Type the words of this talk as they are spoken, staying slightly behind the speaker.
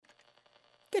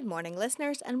Good morning,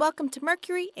 listeners, and welcome to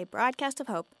Mercury, a broadcast of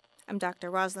hope. I'm Dr.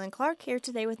 Rosalind Clark here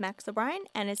today with Max O'Brien,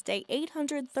 and it's day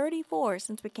 834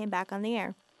 since we came back on the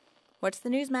air. What's the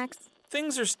news, Max?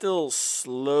 Things are still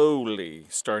slowly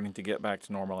starting to get back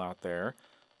to normal out there.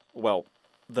 Well,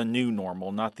 the new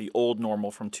normal, not the old normal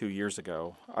from 2 years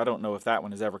ago. I don't know if that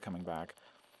one is ever coming back.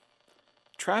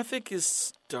 Traffic is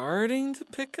starting to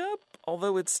pick up,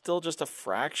 although it's still just a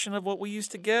fraction of what we used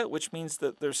to get, which means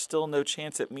that there's still no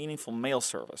chance at meaningful mail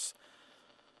service.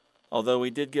 Although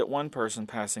we did get one person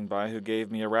passing by who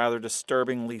gave me a rather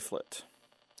disturbing leaflet.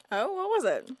 Oh, what was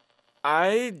it?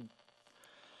 I'd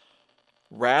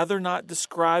rather not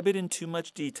describe it in too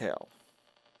much detail.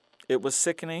 It was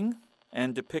sickening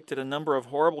and depicted a number of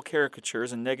horrible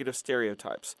caricatures and negative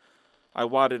stereotypes. I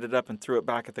wadded it up and threw it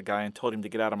back at the guy and told him to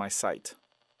get out of my sight.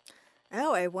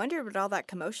 Oh, I wondered what all that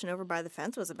commotion over by the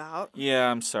fence was about.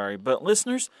 Yeah, I'm sorry. But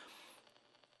listeners,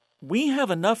 we have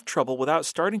enough trouble without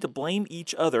starting to blame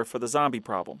each other for the zombie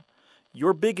problem.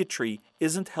 Your bigotry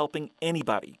isn't helping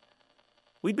anybody.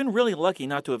 We've been really lucky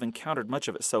not to have encountered much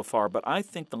of it so far, but I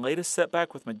think the latest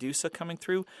setback with Medusa coming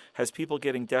through has people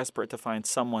getting desperate to find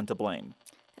someone to blame.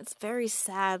 It's very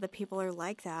sad that people are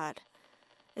like that.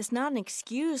 It's not an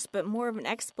excuse, but more of an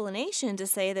explanation to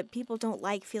say that people don't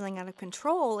like feeling out of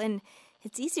control, and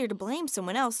it's easier to blame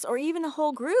someone else or even a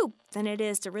whole group than it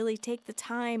is to really take the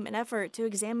time and effort to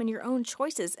examine your own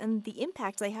choices and the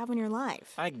impact they have on your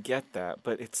life. I get that,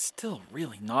 but it's still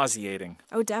really nauseating.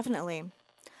 Oh, definitely.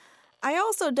 I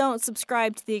also don't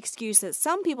subscribe to the excuse that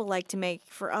some people like to make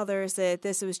for others that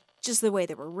this was just the way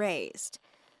they were raised.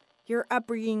 Your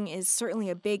upbringing is certainly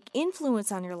a big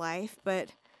influence on your life, but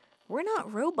we're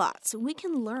not robots. We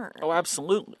can learn. Oh,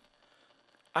 absolutely.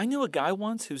 I knew a guy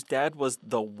once whose dad was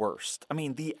the worst. I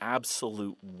mean, the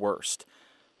absolute worst.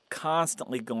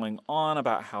 Constantly going on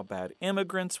about how bad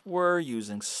immigrants were,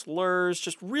 using slurs,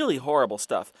 just really horrible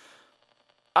stuff.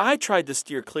 I tried to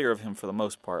steer clear of him for the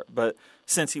most part, but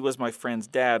since he was my friend's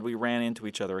dad, we ran into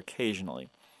each other occasionally.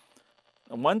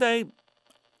 And one day,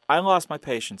 I lost my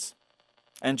patience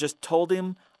and just told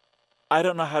him I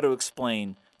don't know how to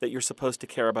explain that you're supposed to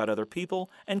care about other people,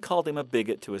 and called him a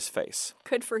bigot to his face.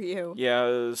 Good for you.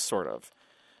 Yeah, sort of.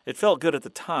 It felt good at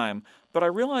the time, but I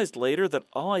realized later that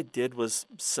all I did was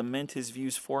cement his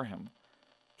views for him.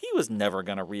 He was never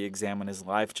going to re-examine his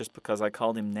life just because I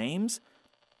called him names.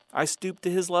 I stooped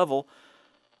to his level,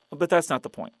 but that's not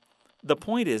the point. The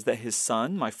point is that his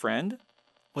son, my friend,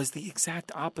 was the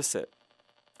exact opposite.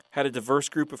 Had a diverse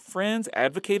group of friends,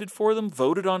 advocated for them,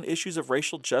 voted on issues of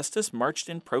racial justice, marched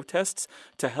in protests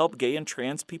to help gay and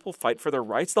trans people fight for their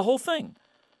rights, the whole thing.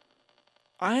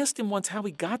 I asked him once how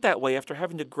he got that way after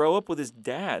having to grow up with his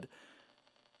dad.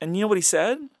 And you know what he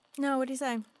said? No, what did he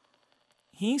say?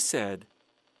 He said,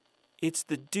 it's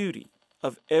the duty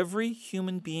of every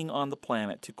human being on the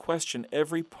planet to question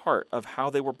every part of how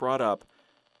they were brought up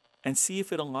and see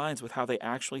if it aligns with how they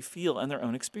actually feel and their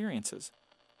own experiences.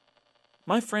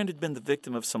 My friend had been the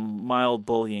victim of some mild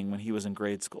bullying when he was in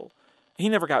grade school. He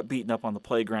never got beaten up on the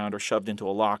playground or shoved into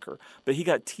a locker, but he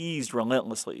got teased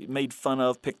relentlessly, made fun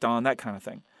of, picked on, that kind of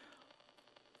thing.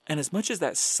 And as much as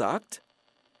that sucked,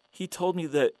 he told me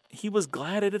that he was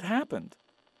glad it had happened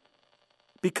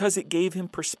because it gave him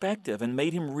perspective and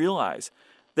made him realize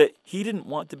that he didn't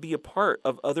want to be a part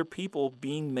of other people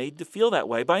being made to feel that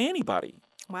way by anybody.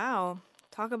 Wow.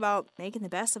 Talk about making the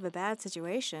best of a bad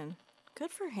situation.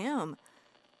 Good for him.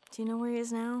 Do you know where he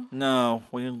is now? No,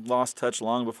 we lost touch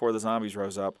long before the zombies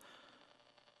rose up.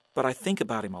 But I think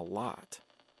about him a lot.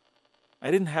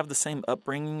 I didn't have the same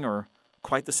upbringing or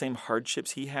quite the same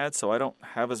hardships he had, so I don't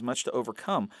have as much to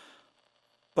overcome.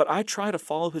 But I try to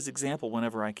follow his example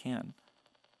whenever I can.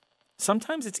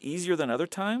 Sometimes it's easier than other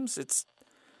times. It's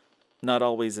not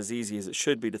always as easy as it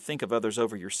should be to think of others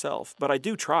over yourself, but I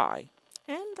do try.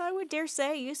 And I would dare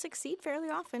say you succeed fairly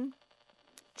often.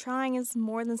 Trying is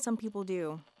more than some people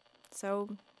do.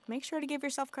 So make sure to give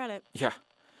yourself credit. Yeah.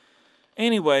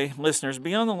 Anyway, listeners,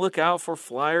 be on the lookout for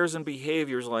flyers and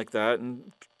behaviors like that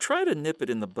and try to nip it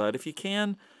in the bud if you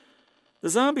can. The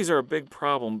zombies are a big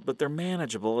problem, but they're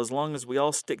manageable as long as we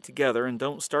all stick together and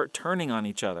don't start turning on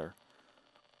each other.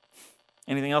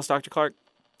 Anything else, Dr. Clark?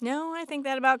 No, I think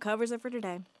that about covers it for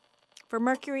today. For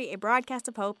Mercury, a broadcast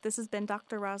of hope, this has been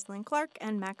Dr. Rosalind Clark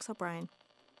and Max O'Brien.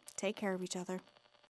 Take care of each other.